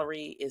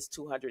salary is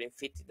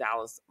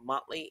 $250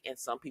 monthly, and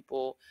some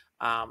people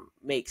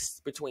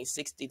makes between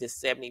 60 to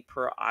 70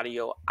 per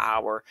audio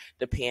hour.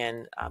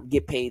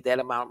 Get paid that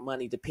amount of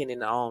money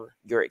depending on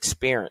your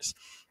experience.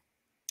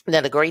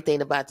 Now, the great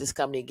thing about this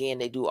company, again,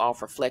 they do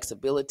offer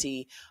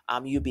flexibility.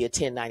 You'll be a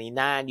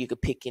 1099. You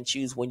could pick and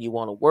choose when you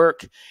want to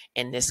work,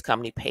 and this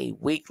company pay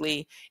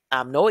weekly.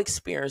 No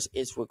experience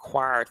is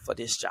required for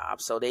this job,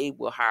 so they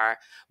will hire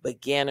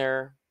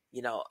beginner,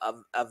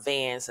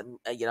 advanced,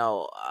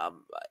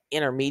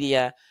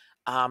 intermediate.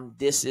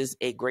 This is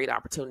a great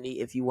opportunity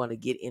if you want to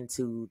get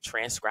into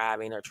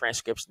transcribing or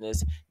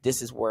transcriptionist.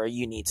 This is where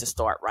you need to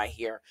start right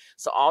here.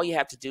 So all you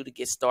have to do to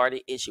get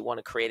started is you want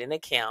to create an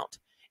account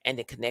and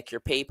then connect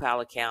your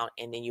PayPal account,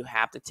 and then you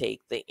have to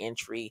take the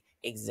entry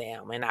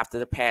exam. And after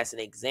the passing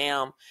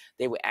exam,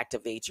 they will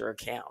activate your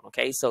account.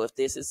 Okay, so if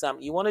this is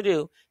something you want to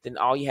do, then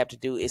all you have to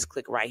do is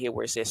click right here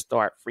where it says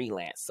Start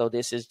Freelance. So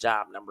this is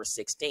job number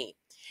 16.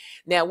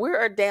 Now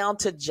we're down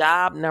to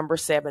job number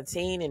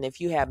 17. And if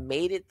you have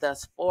made it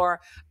thus far,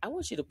 I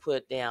want you to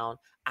put down,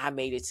 I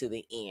made it to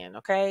the end.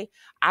 Okay.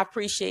 I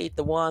appreciate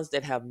the ones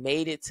that have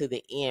made it to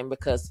the end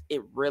because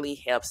it really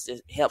helps.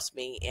 It helps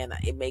me, and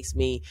it makes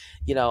me,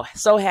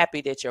 so happy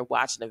that you're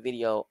watching the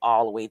video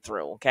all the way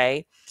through.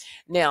 Okay.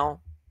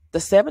 Now, the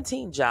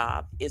 17th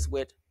job is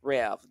with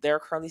Rev. They're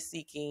currently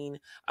seeking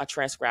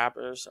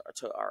transcribers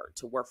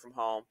to work from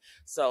home.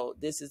 So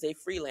this is a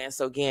freelance.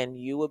 So again,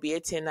 you will be a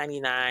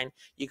 1099.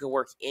 You can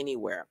work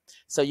anywhere.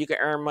 So you can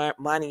earn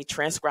money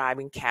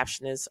transcribing,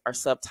 captioning, or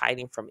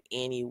subtitling from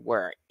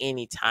anywhere,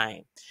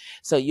 anytime.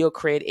 So you'll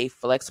create a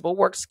flexible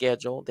work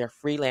schedule. Their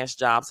freelance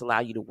jobs allow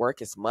you to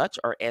work as much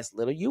or as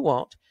little you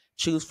want.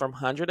 Choose from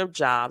hundreds of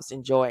jobs.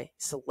 Enjoy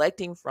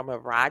selecting from a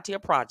variety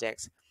of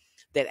projects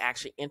that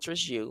actually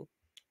interest you,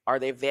 or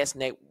their vast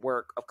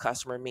network of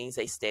customer means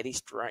a steady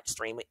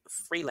stream of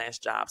freelance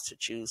jobs to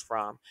choose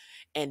from.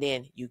 And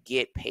then you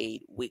get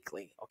paid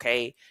weekly.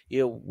 Okay.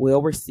 You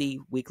will receive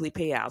weekly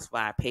payouts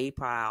via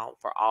PayPal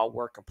for all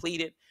work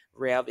completed.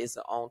 Rev is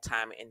on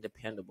time and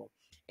dependable.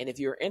 And if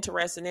you're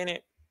interested in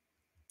it,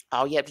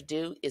 all you have to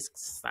do is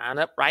sign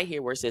up right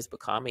here where it says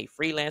become a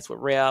freelance with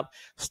Rev.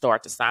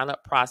 Start the sign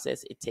up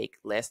process. It takes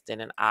less than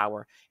an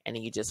hour, and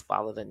then you just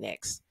follow the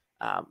next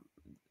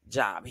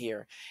job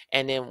here.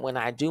 And then when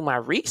I do my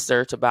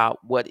research about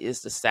what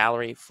is the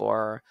salary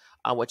for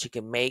what you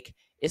can make,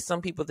 it's some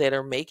people that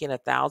are making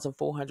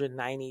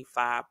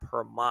 $1,495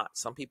 per month.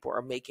 Some people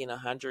are making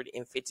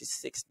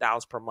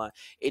 $156 per month.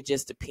 It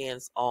just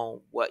depends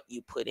on what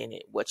you put in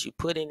it. What you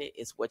put in it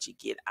is what you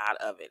get out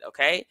of it.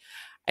 Okay.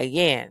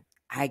 Again,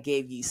 I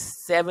gave you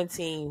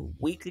 17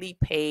 weekly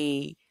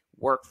paid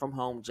work from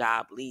home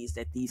job leads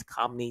that these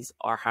companies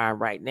are hiring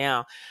right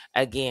now.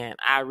 Again,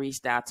 I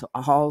reached out to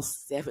all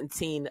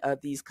 17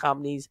 of these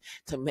companies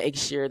to make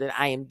sure that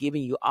I am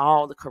giving you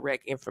all the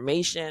correct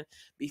information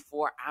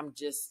before I'm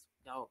just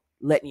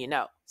letting you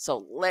know.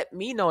 So let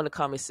me know in the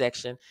comment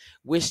section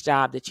which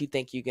job that you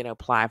think you're going to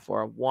apply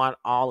for, 1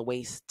 all the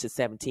way to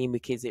 17,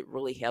 because it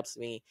really helps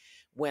me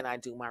when I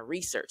do my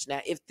research.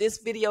 Now, if this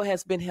video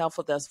has been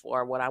helpful thus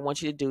far, what I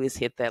want you to do is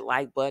hit that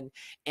like button,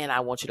 and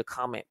I want you to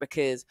comment,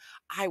 because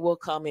I will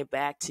comment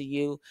back to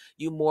you.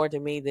 You more to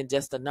me than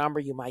just a number.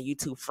 You're my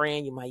YouTube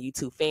friend. You're my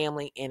YouTube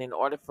family. And in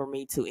order for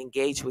me to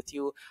engage with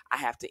you, I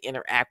have to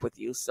interact with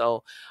you.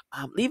 So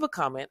leave a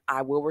comment.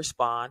 I will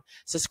respond.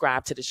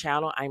 Subscribe to the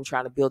channel. I'm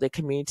trying to build a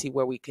community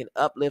where we can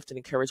uplift and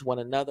encourage one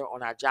another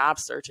on our job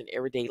search and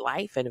everyday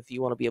life. And if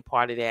you want to be a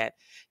part of that,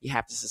 you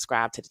have to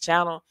subscribe to the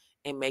channel.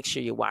 And make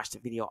sure you watch the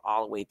video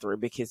all the way through,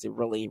 because it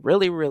really,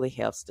 really, really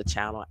helps the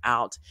channel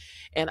out.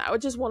 And I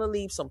would just want to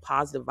leave some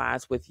positive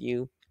vibes with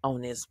you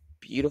on this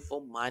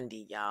beautiful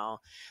Monday, y'all.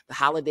 The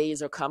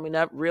holidays are coming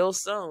up real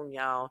soon,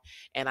 y'all.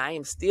 And I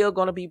am still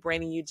going to be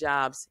bringing you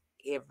jobs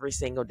every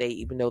single day,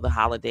 even though the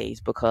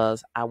holidays,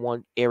 because I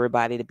want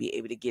everybody to be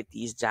able to get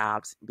these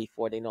jobs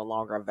before they're no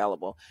longer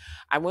available.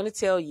 I want to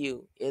tell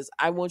you is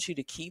I want you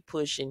to keep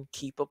pushing,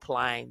 keep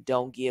applying.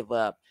 Don't give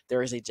up.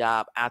 There is a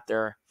job out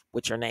there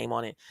with your name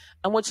on it.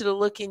 I want you to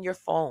look in your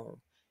phone,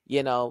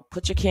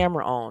 put your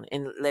camera on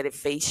and let it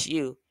face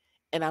you.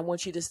 And I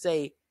want you to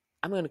say,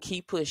 I'm going to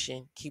keep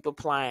pushing, keep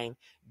applying.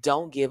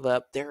 Don't give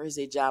up. There is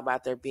a job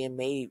out there being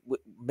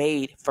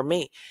made for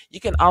me. You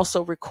can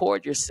also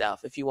record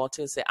yourself if you want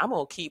to and say, I'm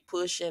going to keep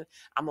pushing.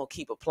 I'm going to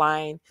keep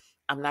applying.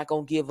 I'm not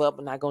going to give up.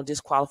 I'm not going to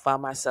disqualify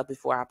myself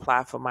before I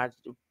apply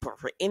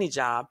for any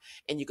job.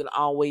 And you can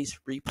always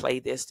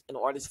replay this in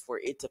order for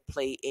it to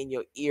play in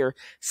your ear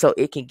so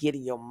it can get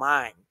in your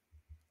mind.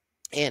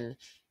 And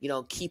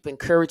keep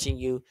encouraging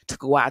you to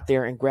go out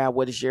there and grab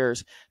what is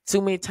yours.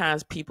 Too many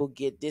times people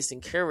get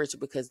disencouraged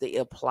because they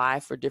apply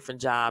for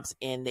different jobs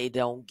and they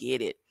don't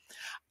get it.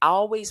 I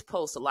always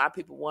post, a lot of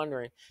people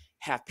wondering,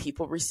 Have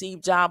people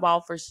received job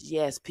offers?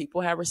 Yes,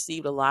 people have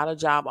received a lot of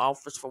job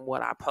offers from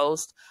what I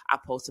post. I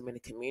post them in the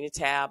community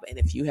tab. And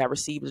if you have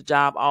received a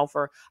job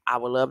offer, I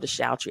would love to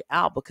shout you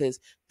out, because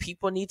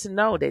people need to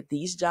know that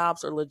these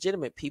jobs are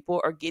legitimate.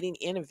 People are getting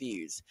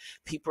interviews.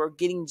 People are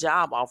getting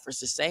job offers.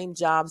 The same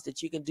jobs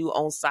that you can do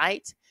on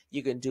site,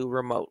 you can do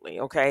remotely.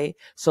 Okay.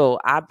 So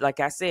like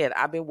I said,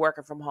 I've been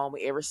working from home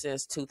ever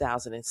since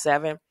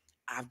 2007.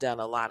 I've done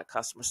a lot of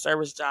customer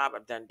service job.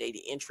 I've done data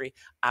entry.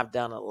 I've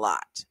done a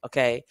lot.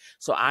 Okay.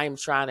 So I am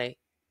trying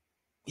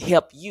to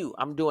help you.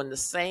 I'm doing the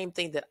same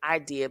thing that I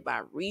did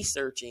by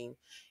researching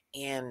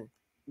and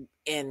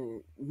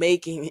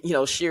making,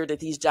 sure that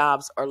these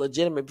jobs are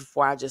legitimate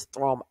before I just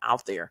throw them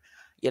out there.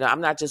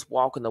 I'm not just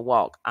walking the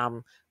walk.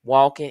 I'm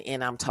walking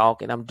and I'm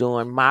talking. I'm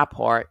doing my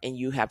part, and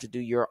you have to do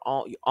your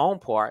own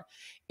part,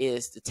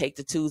 is to take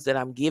the tools that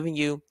I'm giving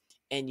you,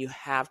 and you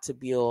have to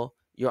build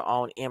your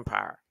own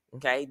empire.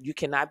 Okay, you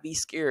cannot be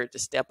scared to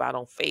step out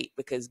on faith,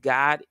 because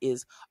God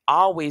is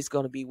always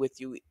going to be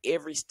with you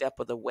every step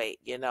of the way.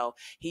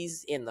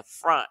 He's in the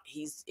front,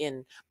 He's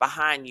in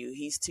behind you,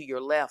 He's to your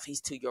left,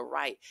 He's to your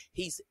right,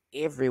 He's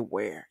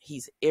everywhere.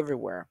 He's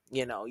everywhere.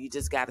 You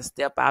just got to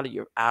step out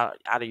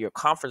of your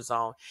comfort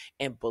zone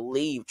and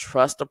believe.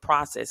 Trust the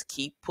process.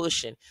 Keep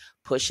pushing.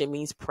 Pushing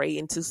means pray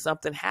until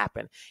something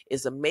happen.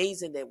 It's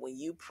amazing that when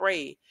you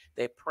pray,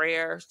 that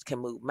prayers can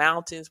move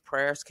mountains,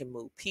 prayers can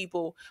move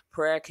people,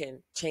 prayer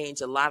can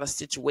change a lot of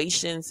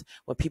situations.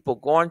 When people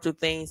going through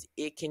things,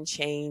 it can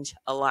change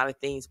a lot of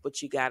things,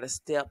 but you got to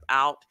step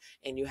out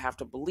and you have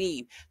to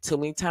believe. Too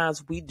many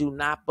times we do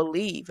not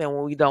believe, and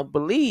when we don't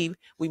believe,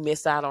 we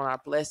miss out on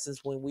our blessings.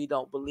 When we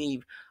don't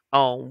believe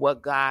on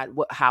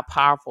how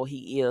powerful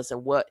He is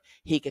and what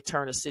He could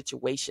turn a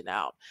situation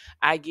out.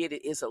 I get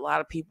it. It's a lot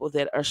of people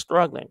that are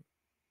struggling.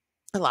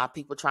 A lot of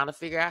people trying to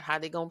figure out how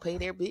they're going to pay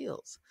their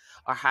bills,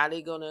 or how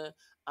they're going to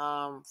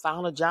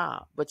find a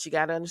job. But you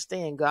got to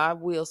understand,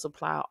 God will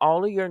supply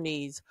all of your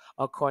needs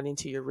according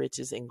to your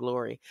riches and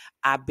glory.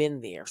 I've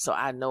been there, so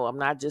I know. I'm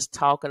not just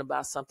talking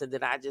about something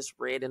that I just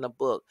read in a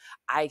book.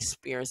 I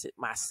experienced it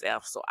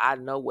myself, so I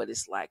know what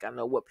it's like. I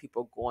know what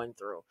people are going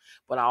through.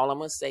 But all I'm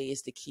going to say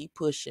is to keep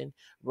pushing,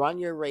 run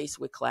your race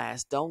with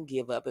class. Don't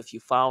give up. If you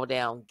fall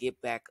down,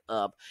 get back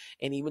up.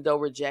 And even though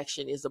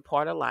rejection is a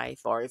part of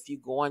life, or if you're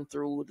going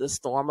through the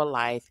storm of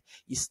life,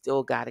 you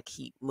still got to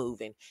keep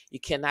moving. You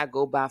cannot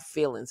go by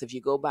feelings. If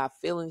you go by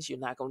feelings, you're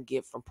not going to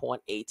get from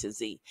point A to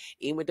Z.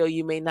 Even though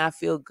you may not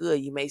feel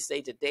good, you may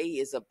say today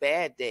is a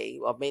bad day,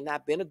 or may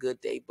not been a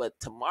good day, but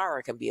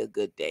tomorrow can be a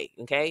good day.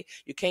 Okay.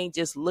 You can't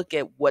just look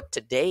at what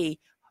today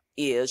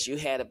is. You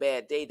had a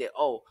bad day, that,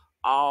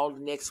 all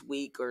next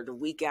week or the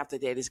week after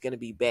that is going to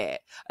be bad.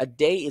 A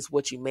day is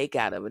what you make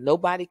out of it.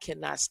 Nobody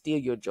cannot steal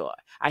your joy.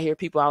 I hear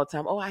people all the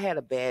time, I had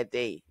a bad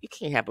day. You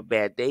can't have a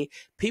bad day.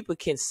 People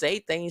can say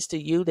things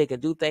to you. They can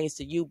do things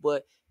to you,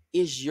 but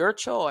it's your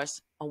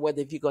choice on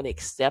whether if you're going to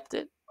accept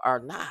it or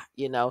not.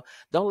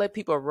 Don't let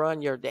people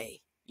run your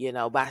day,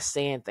 by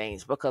saying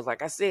things, because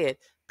like I said,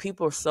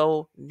 people are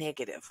so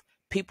negative.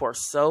 People are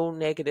so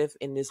negative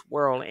in this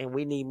world, and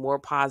we need more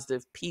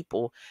positive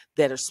people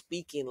that are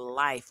speaking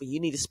life. And you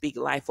need to speak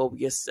life over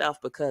yourself,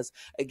 because,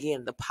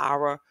 again, the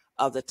power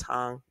of the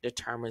tongue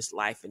determines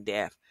life and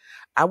death.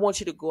 I want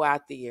you to go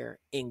out there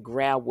and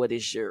grab what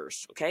is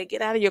yours, okay?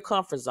 Get out of your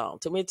comfort zone.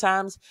 Too many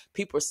times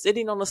people are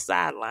sitting on the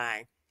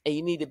sideline, and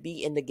you need to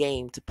be in the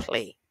game to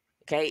play,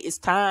 okay? It's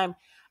time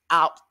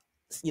out,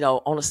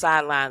 on the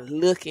sideline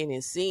looking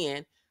and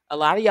seeing. A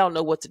lot of y'all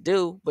know what to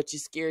do, but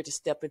you're scared to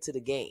step into the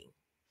game.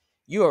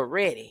 You are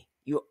ready.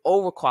 You're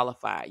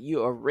overqualified.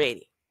 You are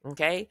ready.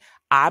 Okay.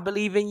 I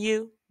believe in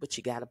you, but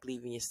you got to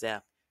believe in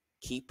yourself.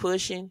 Keep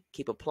pushing,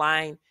 keep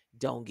applying.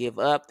 Don't give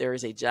up. There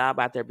is a job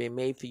out there being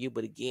made for you.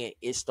 But again,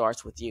 it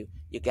starts with you.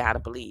 You got to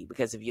believe,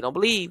 because if you don't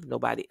believe,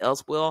 nobody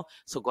else will.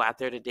 So go out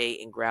there today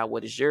and grab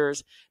what is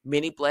yours.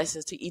 Many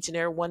blessings to each and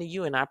every one of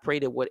you. And I pray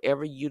that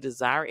whatever you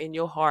desire in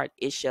your heart,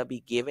 it shall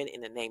be given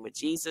in the name of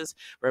Jesus.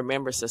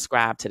 Remember,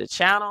 subscribe to the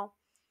channel.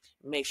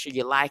 Make sure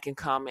you like and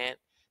comment,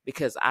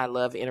 because I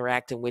love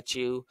interacting with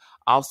you.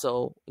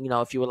 Also,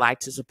 if you would like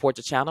to support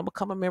the channel,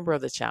 become a member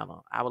of the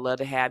channel. I would love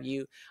to have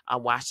you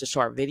watch the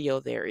short video.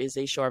 There is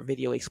a short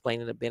video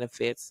explaining the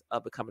benefits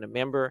of becoming a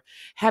member.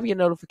 Have your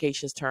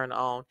notifications turned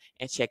on,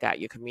 and check out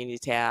your community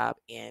tab,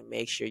 and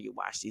make sure you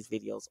watch these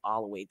videos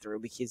all the way through,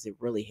 because it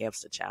really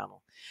helps the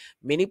channel.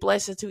 Many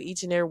blessings to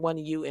each and every one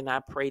of you, and I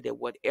pray that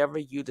whatever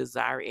you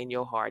desire in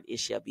your heart, it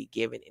shall be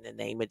given in the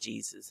name of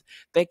Jesus.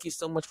 Thank you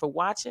so much for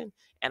watching,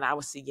 and I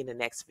will see you in the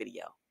next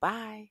video.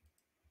 Bye.